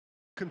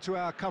welcome to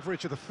our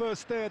coverage of the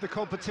first day of the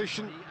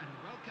competition.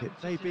 It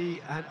may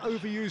be an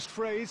overused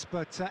phrase,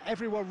 but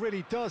everyone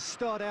really does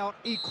start out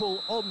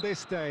equal on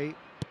this day.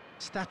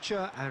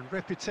 Stature and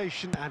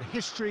reputation and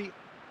history,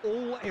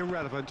 all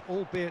irrelevant,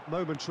 albeit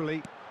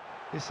momentarily.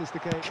 This is the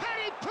game. Can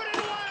he put it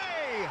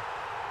away?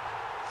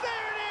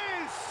 There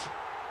it is!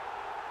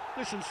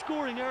 Listen,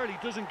 scoring early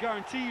doesn't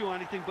guarantee you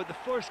anything, but the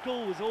first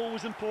goal was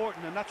always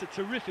important, and that's a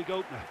terrific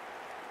opener.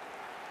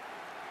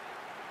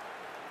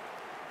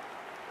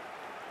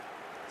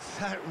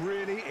 That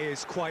really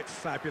is quite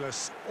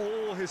fabulous.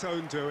 All his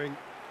own doing.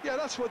 Yeah,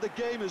 that's what the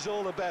game is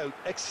all about.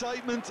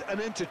 Excitement and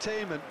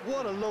entertainment.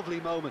 What a lovely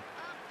moment.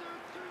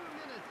 After 2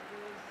 minutes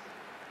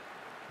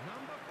is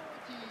number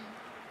 14.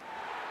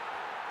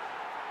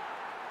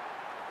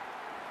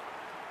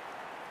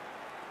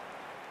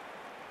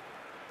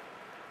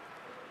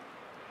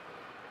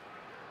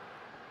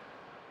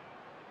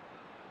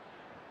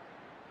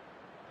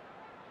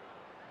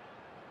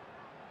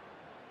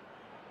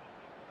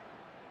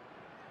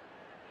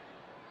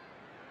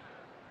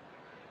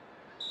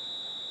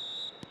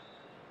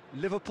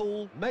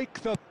 Liverpool make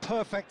the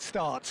perfect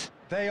start.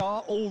 They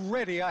are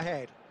already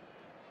ahead.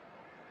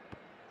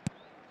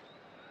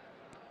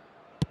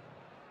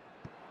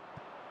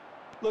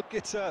 Look,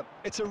 it's a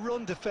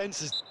run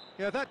defence.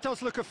 Yeah, that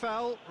does look a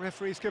foul.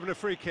 Referee's given a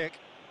free kick.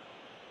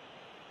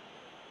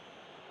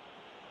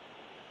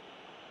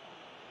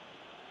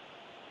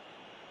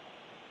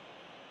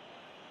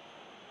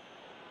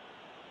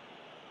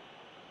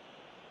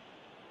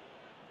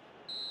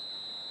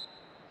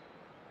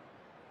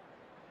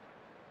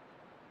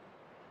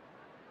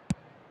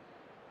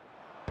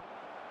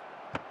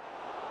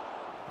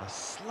 A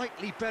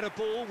slightly better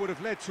ball would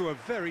have led to a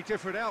very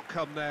different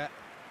outcome there.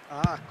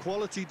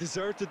 Quality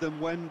deserted them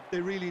when they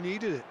really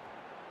needed it.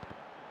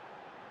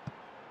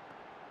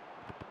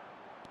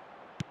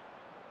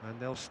 And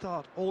they'll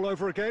start all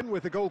over again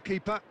with the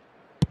goalkeeper.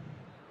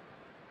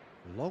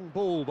 Long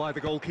ball by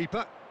the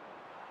goalkeeper.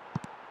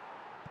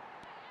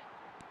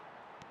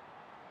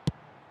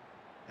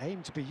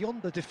 Aimed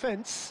beyond the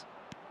defence.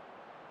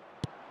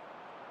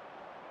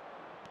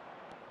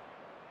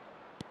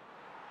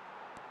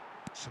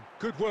 Some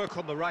good work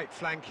on the right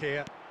flank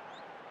here.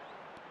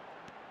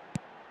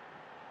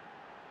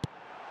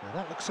 Now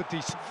that looks a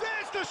decent...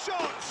 There's the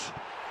shot!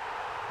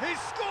 He's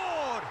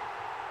scored!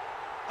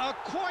 A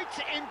quite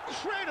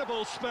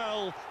incredible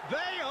spell.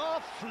 They are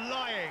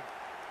flying.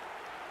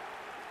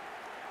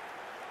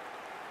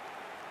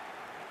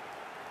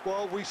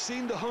 Well, we've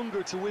seen the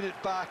hunger to win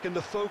it back and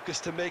the focus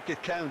to make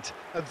it count.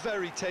 A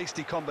very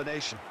tasty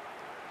combination.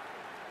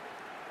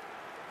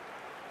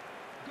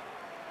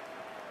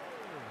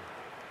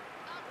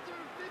 After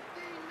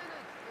 15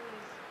 minutes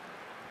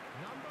is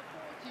number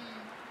 14.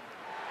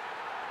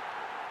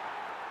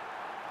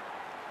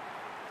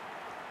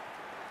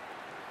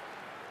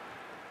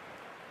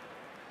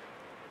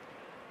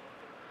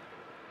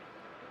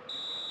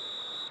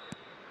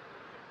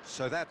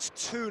 So that's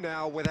 2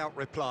 now without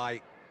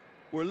reply.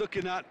 We're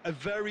looking at a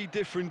very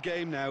different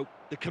game now.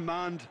 The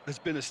command has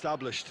been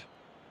established.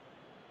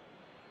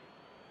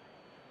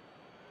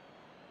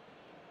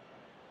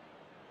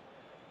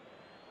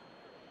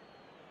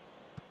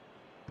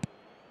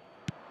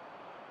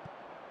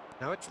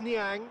 Now it's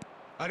Niang,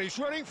 and he's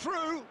running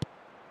through.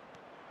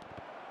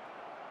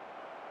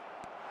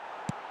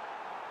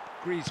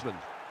 Griezmann.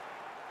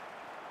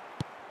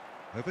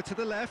 Over to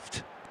the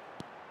left.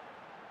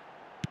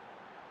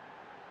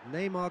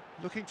 Neymar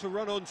looking to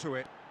run onto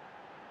it.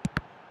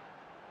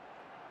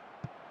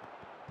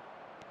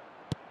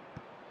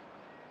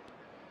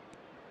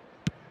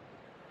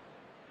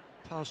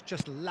 Pass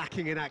just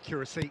lacking in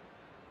accuracy.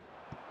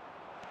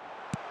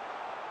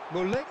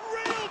 Mullet.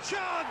 Real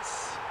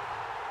chance!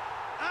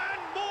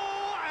 And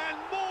more and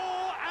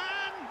more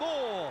and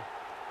more.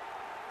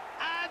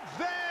 And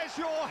there's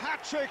your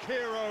hat-trick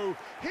hero.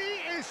 He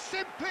is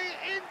simply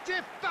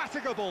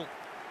indefatigable.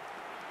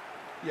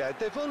 Yeah,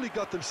 they've only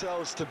got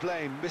themselves to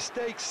blame.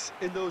 Mistakes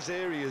in those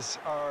areas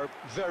are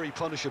very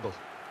punishable.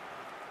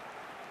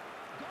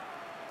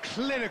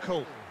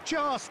 Clinical,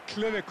 just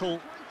clinical.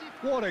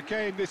 What a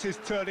game this is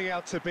turning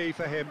out to be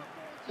for him.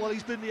 Well,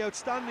 he's been the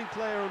outstanding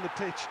player on the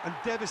pitch and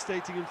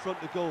devastating in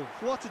front of goal.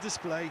 What a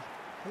display,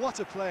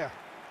 what a player.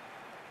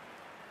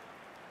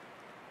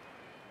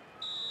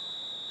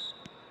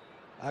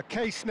 A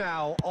case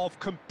now of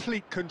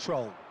complete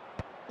control.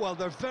 Well,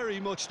 they're very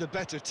much the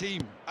better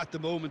team at the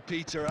moment,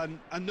 Peter, and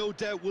no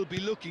doubt will be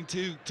looking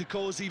to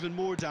cause even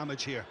more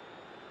damage here.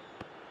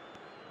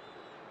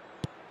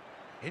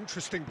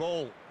 Interesting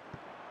ball.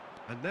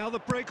 And now the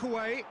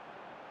breakaway.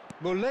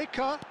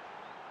 Muleka.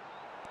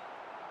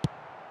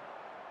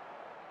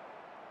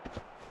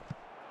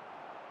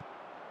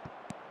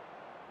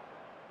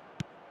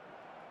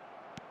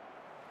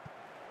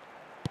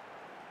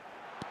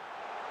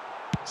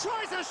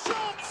 Tries a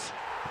shot!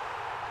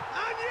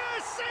 And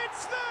yes,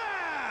 it's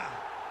there!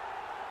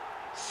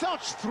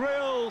 Such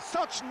thrill,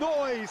 such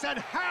noise, and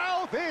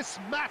how this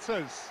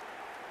matters!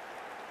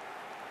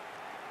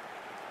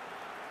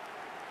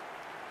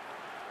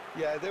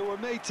 Yeah, they were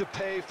made to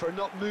pay for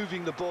not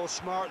moving the ball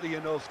smartly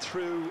enough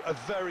through a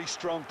very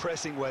strong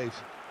pressing wave.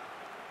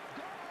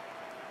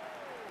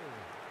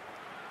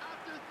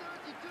 After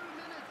 32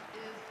 minutes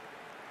is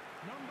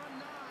number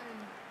 9.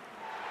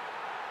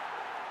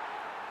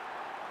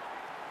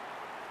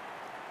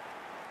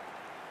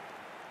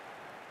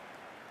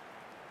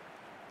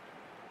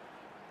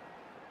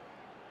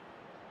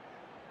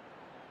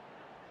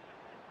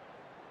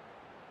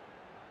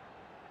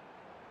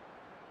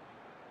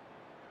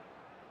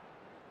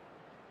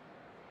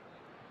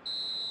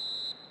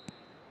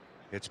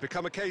 It's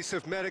become a case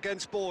of men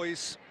against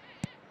boys.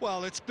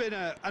 Well, it's been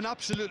an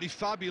absolutely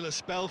fabulous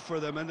spell for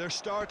them, and they're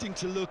starting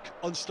to look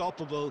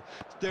unstoppable.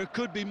 There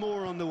could be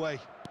more on the way.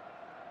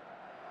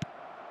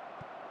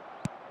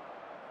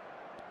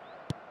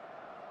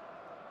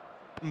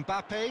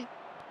 Mbappe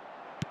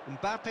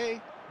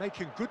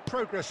making good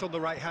progress on the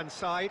right-hand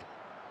side.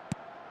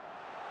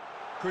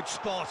 Good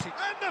spot.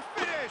 And the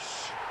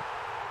finish!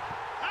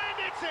 And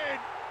it's in!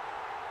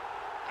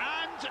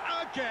 And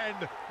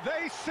again,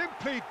 they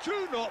simply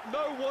do not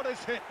know what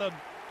has hit them.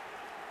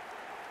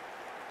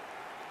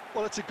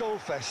 Well, it's a goal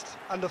fest,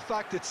 and the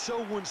fact it's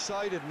so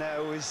one-sided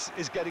now is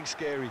getting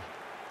scary.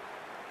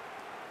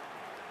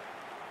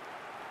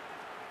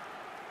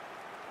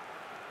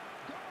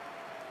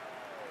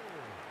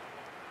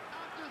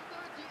 After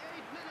 38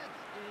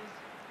 minutes is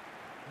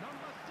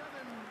number 7,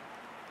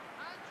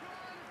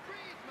 Antoine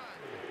Griezmann.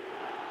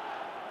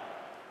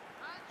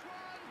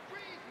 Antoine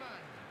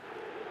Griezmann.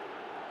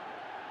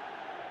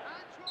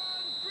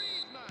 Antoine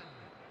Griezmann.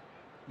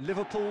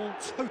 Liverpool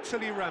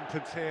totally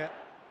rampant here.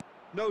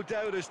 No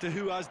doubt as to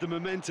who has the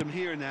momentum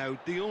here now.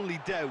 The only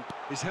doubt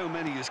is how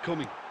many is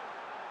coming.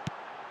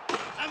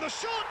 And the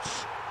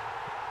shot!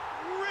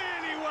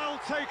 Really well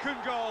taken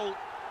goal.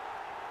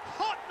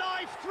 Hot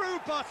knife through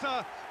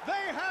butter.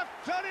 They have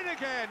done it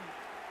again.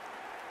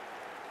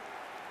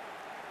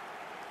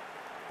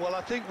 Well,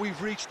 I think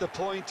we've reached the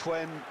point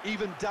when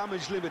even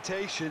damage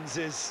limitations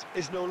is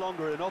no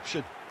longer an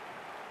option.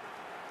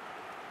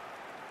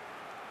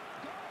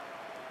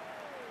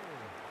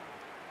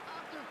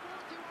 After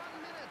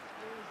 41 minutes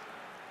is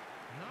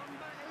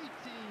number 18,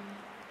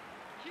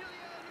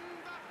 Kylian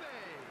Mbappe.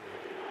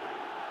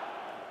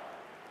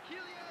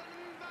 Kylian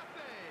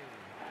Mbappe.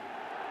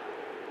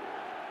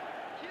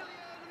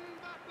 Kylian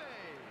Mbappe.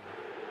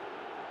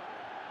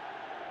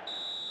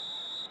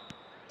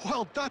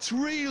 Well, that's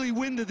really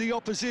winded the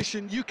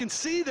opposition. You can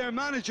see their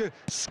manager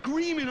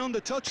screaming on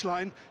the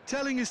touchline,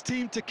 telling his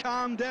team to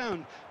calm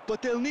down,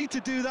 but they'll need to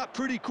do that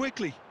pretty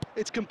quickly.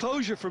 It's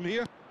composure from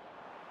here.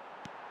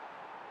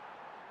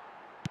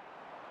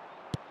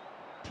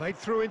 Played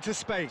through into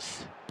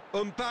space.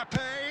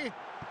 Mbappe.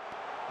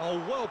 Oh,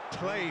 well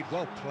played,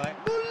 well played.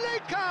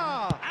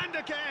 Muleka! And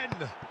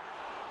again.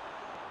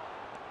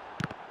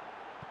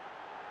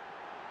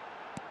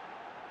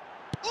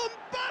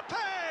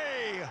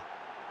 Mbappe!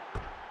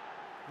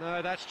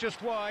 No, that's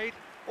just wide.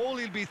 All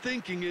he'll be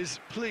thinking is,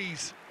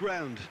 please,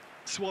 ground,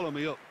 swallow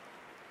me up.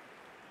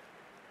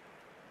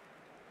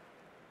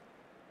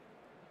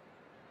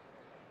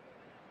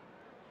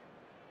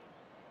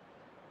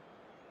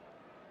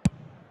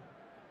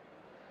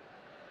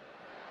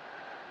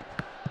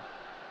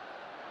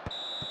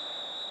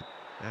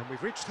 And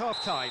we've reached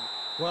half-time.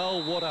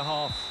 Well, what a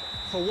half.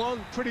 For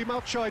one, pretty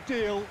much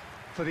ideal.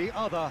 For the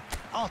other,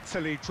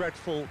 utterly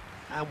dreadful.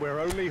 And we're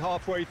only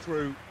halfway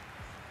through.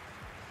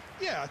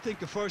 Yeah, I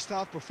think a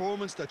first-half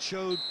performance that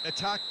showed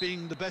attack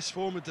being the best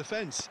form of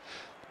defence.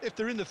 If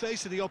they're in the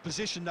face of the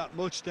opposition that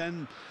much,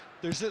 then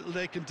there's little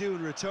they can do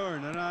in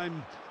return, and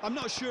I'm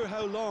not sure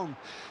how long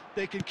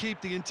they can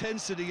keep the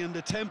intensity and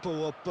the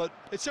tempo up, but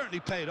it certainly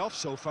paid off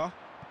so far.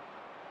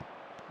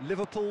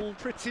 Liverpool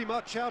pretty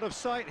much out of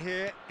sight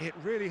here. It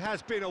really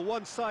has been a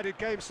one-sided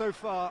game so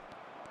far.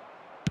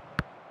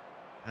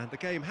 And the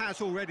game has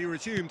already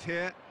resumed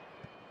here.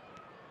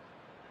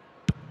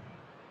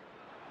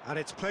 And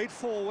it's played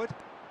forward.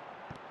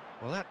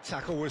 Well, that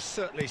tackle was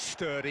certainly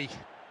sturdy.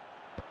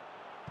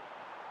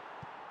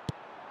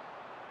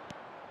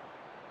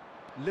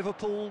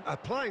 Liverpool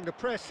applying the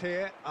press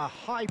here, a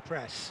high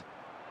press.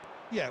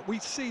 Yeah, we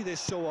see this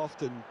so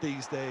often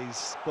these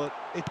days, but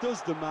it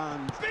does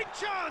demand... Big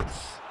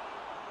chance!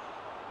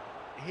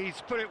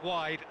 He's put it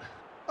wide.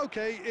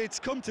 OK, it's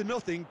come to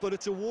nothing, but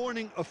it's a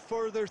warning of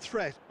further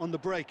threat on the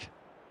break.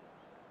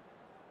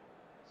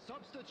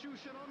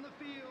 Substitution on the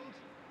field,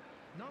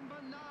 number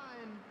 9.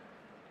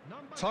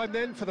 Number Time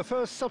then 7, for the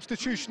first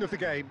substitution of the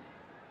game.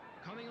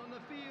 coming on the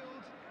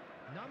field,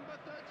 number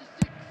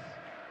 36,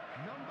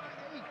 number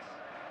 8.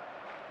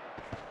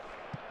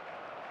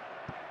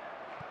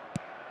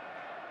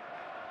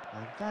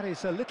 And that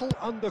is a little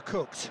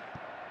undercooked.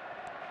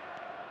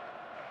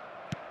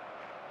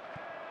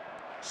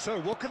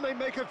 So what can they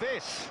make of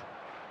this?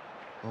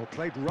 Oh,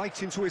 played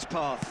right into his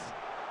path.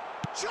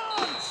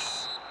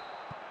 Chance!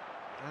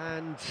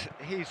 And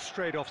he's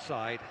straight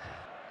offside.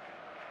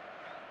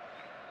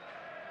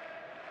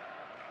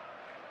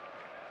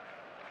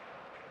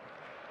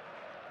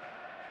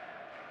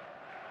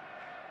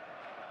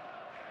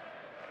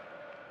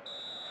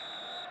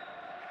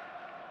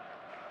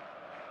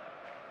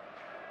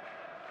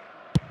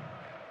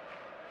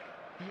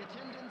 The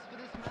attendance for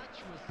this match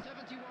was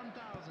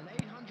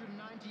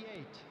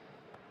 71,898.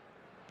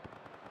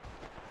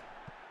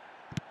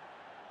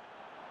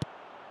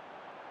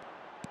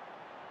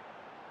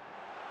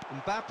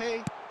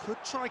 Mbappe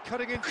could try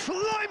cutting in,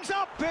 climbs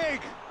up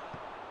big!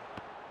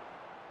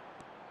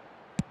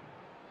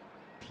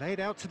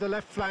 Played out to the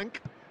left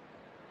flank.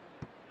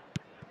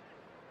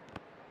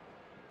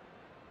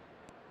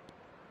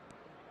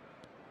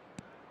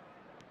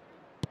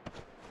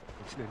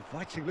 It's an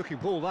inviting looking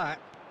ball, that.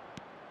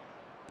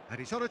 And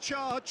he's on a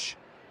charge.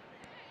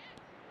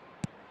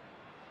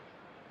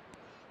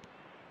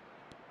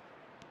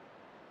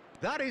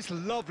 That is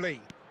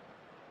lovely.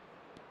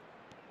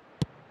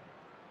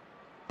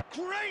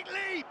 Great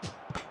leap!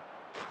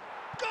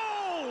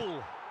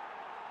 Goal!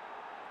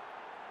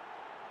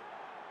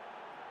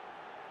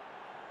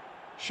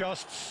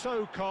 Just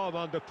so calm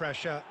under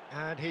pressure,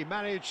 and he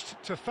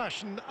managed to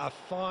fashion a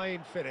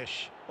fine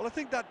finish. Well, I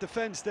think that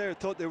defence there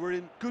thought they were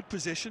in good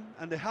position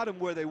and they had him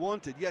where they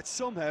wanted, yet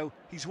somehow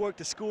he's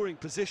worked a scoring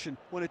position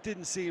when it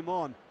didn't see him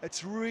on.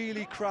 It's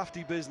really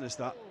crafty business,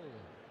 that.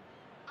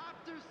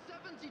 After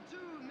 72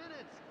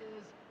 minutes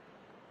is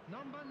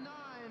number 9.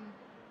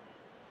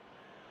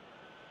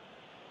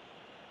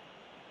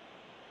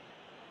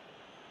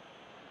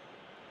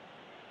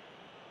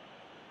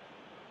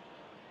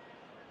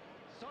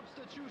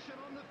 Substitution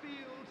on the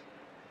field,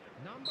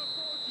 number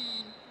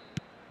 40.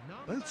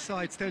 Both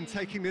sides then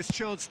taking this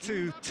chance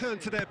to turn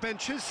to their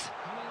benches.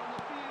 Coming on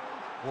the field.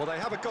 Well, they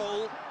have a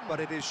goal, but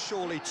it is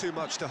surely too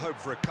much to hope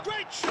for a cup.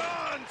 Great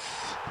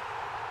chance!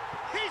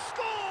 He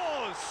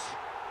scores!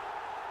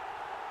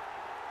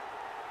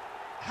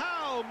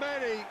 How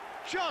many?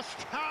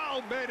 Just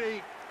how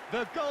many?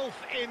 The gulf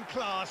in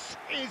class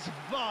is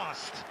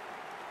vast.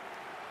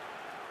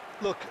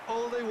 Look,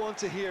 all they want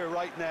to hear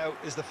right now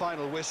is the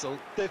final whistle.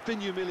 They've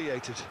been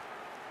humiliated.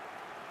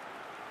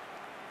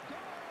 Goal!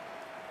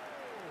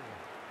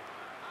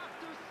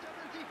 After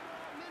 74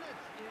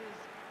 minutes is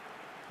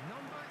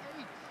number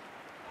 8.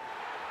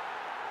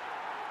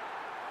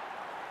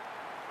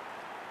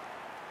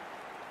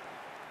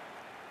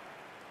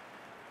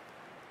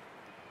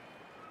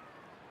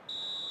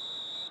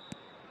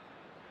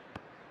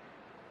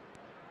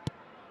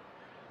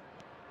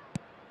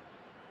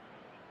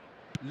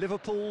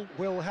 Liverpool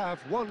will have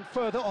one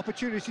further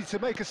opportunity to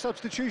make a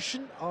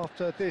substitution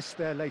after this,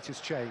 their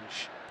latest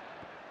change.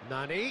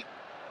 Nani.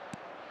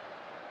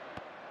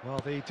 Well,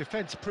 the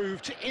defence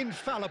proved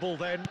infallible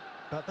then,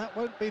 but that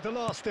won't be the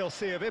last they'll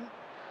see of him.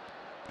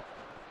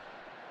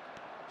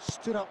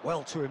 Stood up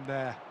well to him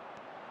there.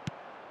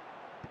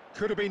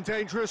 Could have been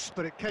dangerous,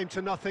 but it came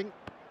to nothing.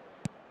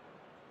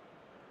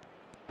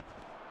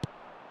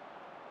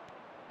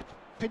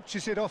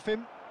 Pinches it off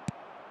him.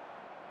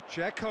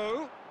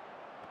 Dzeko.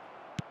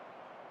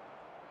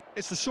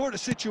 It's the sort of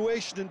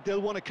situation that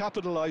they'll want to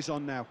capitalise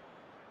on now.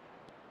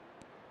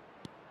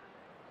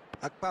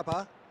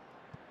 Akbaba.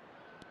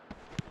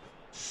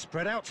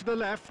 Spread out to the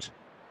left.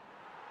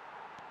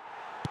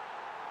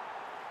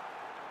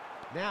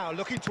 Now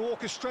looking to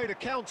orchestrate a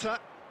counter.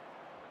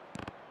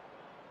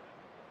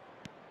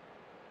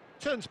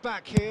 Turns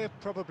back here,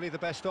 probably the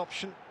best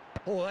option.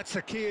 Oh, that's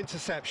a key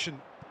interception.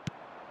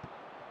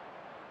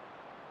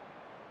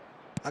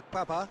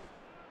 Akbaba.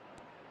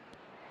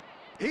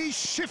 He's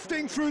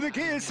shifting through the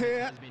gears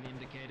here. Has been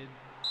indicated.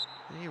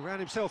 He ran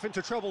himself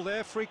into trouble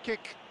there. Free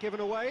kick given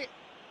away.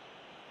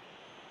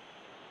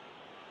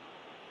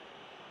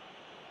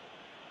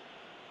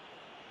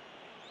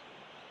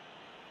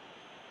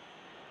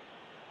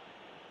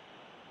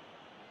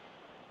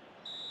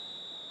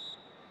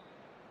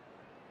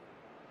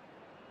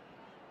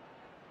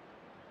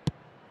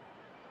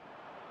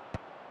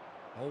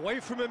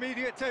 Away from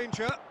immediate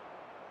danger.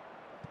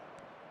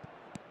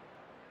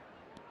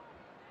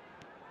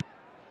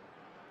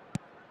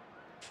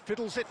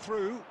 Fiddles it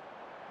through.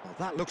 Well,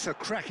 that looks a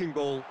cracking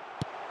ball.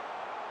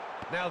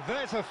 Now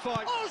there's a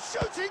fight. Oh,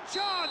 shooting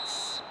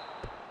chance!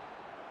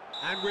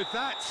 And with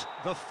that,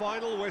 the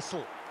final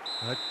whistle.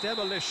 A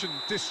demolition,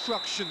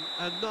 destruction,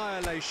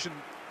 annihilation.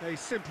 They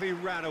simply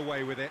ran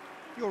away with it.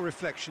 Your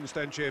reflections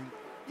then, Jim?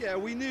 Yeah,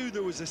 we knew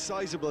there was a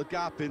sizable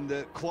gap in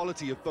the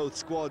quality of both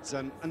squads,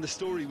 and the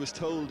story was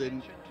told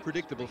in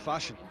predictable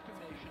fashion.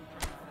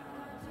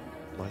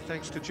 My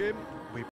thanks to Jim.